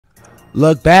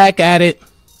Look back at it.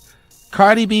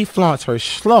 Cardi B flaunts her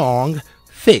Shlonggg,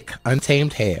 thick,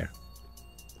 untamed hair.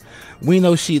 We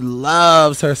know she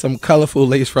loves her some colorful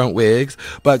lace front wigs,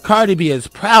 but Cardi B is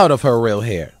proud of her real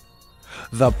hair.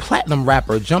 The platinum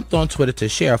rapper jumped on Twitter to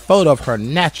share a photo of her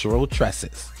natural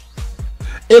tresses.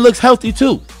 It looks healthy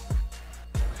too.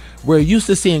 We're used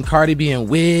to seeing Cardi B in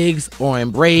wigs or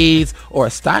in braids or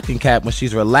a stocking cap when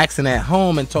she's relaxing at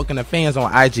home and talking to fans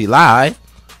on IG Live.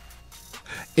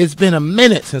 It's been a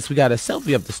minute since we got a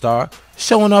selfie of the star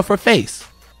showing off her face.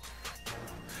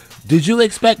 Did you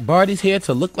expect Barty's hair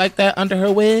to look like that under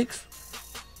her wigs?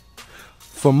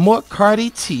 For more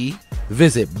Cardi tea,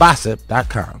 visit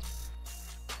Bossip.com.